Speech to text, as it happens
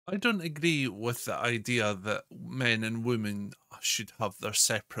I don't agree with the idea that men and women should have their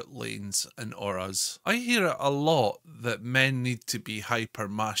separate lanes and auras. I hear it a lot that men need to be hyper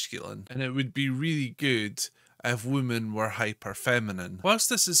masculine, and it would be really good if women were hyper feminine. Whilst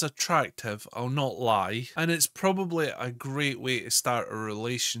this is attractive, I'll not lie, and it's probably a great way to start a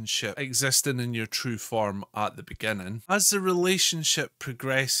relationship existing in your true form at the beginning. As the relationship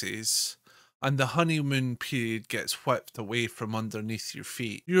progresses, and the honeymoon period gets whipped away from underneath your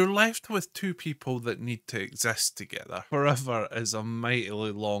feet, you're left with two people that need to exist together. Forever is a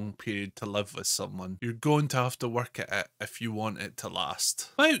mightily long period to live with someone. You're going to have to work at it if you want it to last.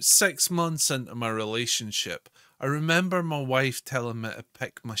 About 6 months into my relationship, I remember my wife telling me to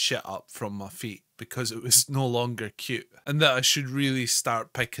pick my shit up from my feet because it was no longer cute, and that I should really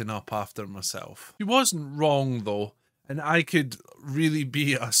start picking up after myself. She wasn't wrong though, and I could really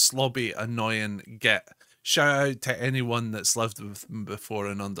be a slobby, annoying git. Shout out to anyone that's lived with me before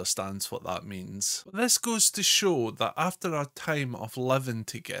and understands what that means. But this goes to show that after a time of living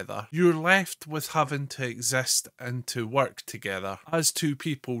together, you're left with having to exist and to work together as two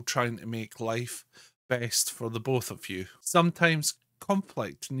people trying to make life best for the both of you. Sometimes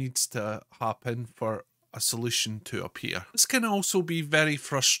conflict needs to happen for a solution to appear. This can also be very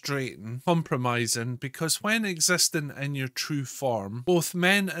frustrating, compromising, because when existing in your true form, both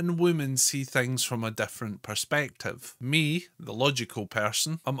men and women see things from a different perspective. Me, the logical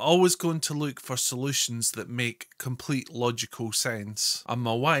person, I'm always going to look for solutions that make complete logical sense. And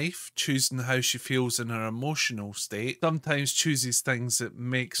my wife, choosing how she feels in her emotional state, sometimes chooses things that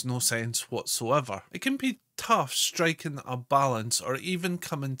makes no sense whatsoever. It can be tough striking a balance or even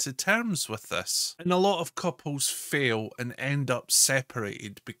coming to terms with this. And a lot of couples fail and end up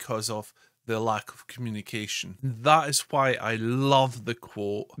separated because of the lack of communication. That is why I love the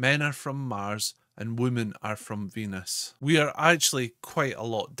quote, "Men are from Mars and women are from Venus." We are actually quite a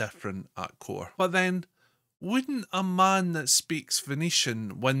lot different at core. But then, wouldn't a man that speaks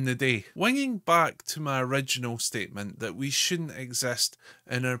Venetian win the day? Winging back to my original statement that we shouldn't exist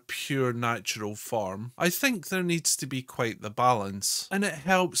in our pure natural form, I think there needs to be quite the balance, and it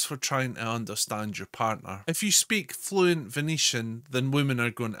helps for trying to understand your partner. If you speak fluent Venetian, then women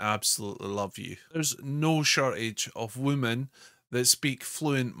are going to absolutely love you. There's no shortage of women that speak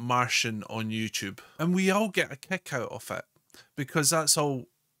fluent Martian on YouTube, and we all get a kick out of it, because that's all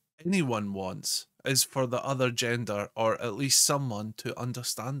anyone wants, is for the other gender, or at least someone, to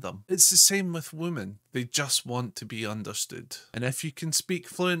understand them. It's the same with women. They just want to be understood. And if you can speak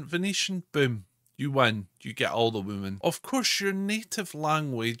fluent Venetian, boom, you win. You get all the women. Of course, your native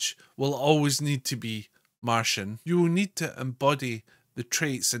language will always need to be Martian. You will need to embody the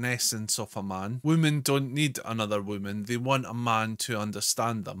traits and essence of a man. Women don't need another woman. They want a man to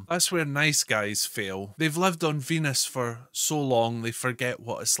understand them. That's where nice guys fail. They've lived on Venus for so long they forget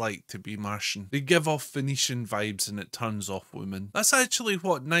what it's like to be Martian. They give off Venetian vibes and it turns off women. That's actually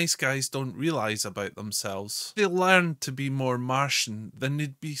what nice guys don't realise about themselves. If they learned to be more Martian, then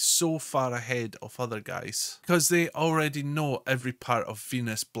they'd be so far ahead of other guys, because they already know every part of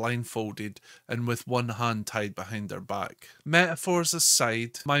Venus blindfolded and with one hand tied behind their back. Metaphors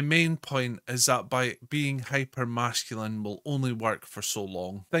aside, my main point is that by being hyper masculine will only work for so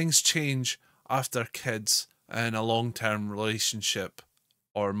long. Things change after kids and a long-term relationship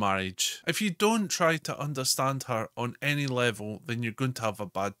or marriage. If you don't try to understand her on any level, then you're going to have a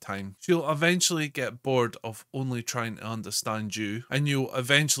bad time. She'll eventually get bored of only trying to understand you, and you'll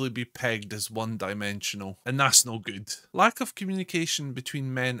eventually be pegged as one-dimensional, and that's no good. Lack of communication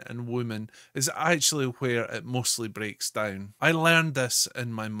between men and women is actually where it mostly breaks down. I learned this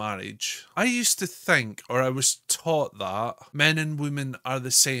in my marriage. I used to think, or I was taught, that men and women are the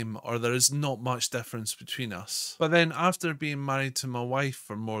same, or there is not much difference between us. But then after being married to my wife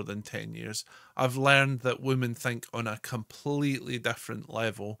for more than 10 years, I've learned that women think on a completely different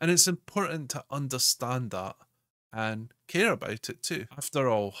level, and it's important to understand that and care about it too. After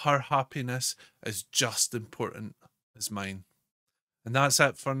all, her happiness is just important as mine. And that's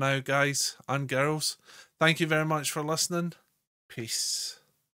it for now, guys and girls. Thank you very much for listening. Peace.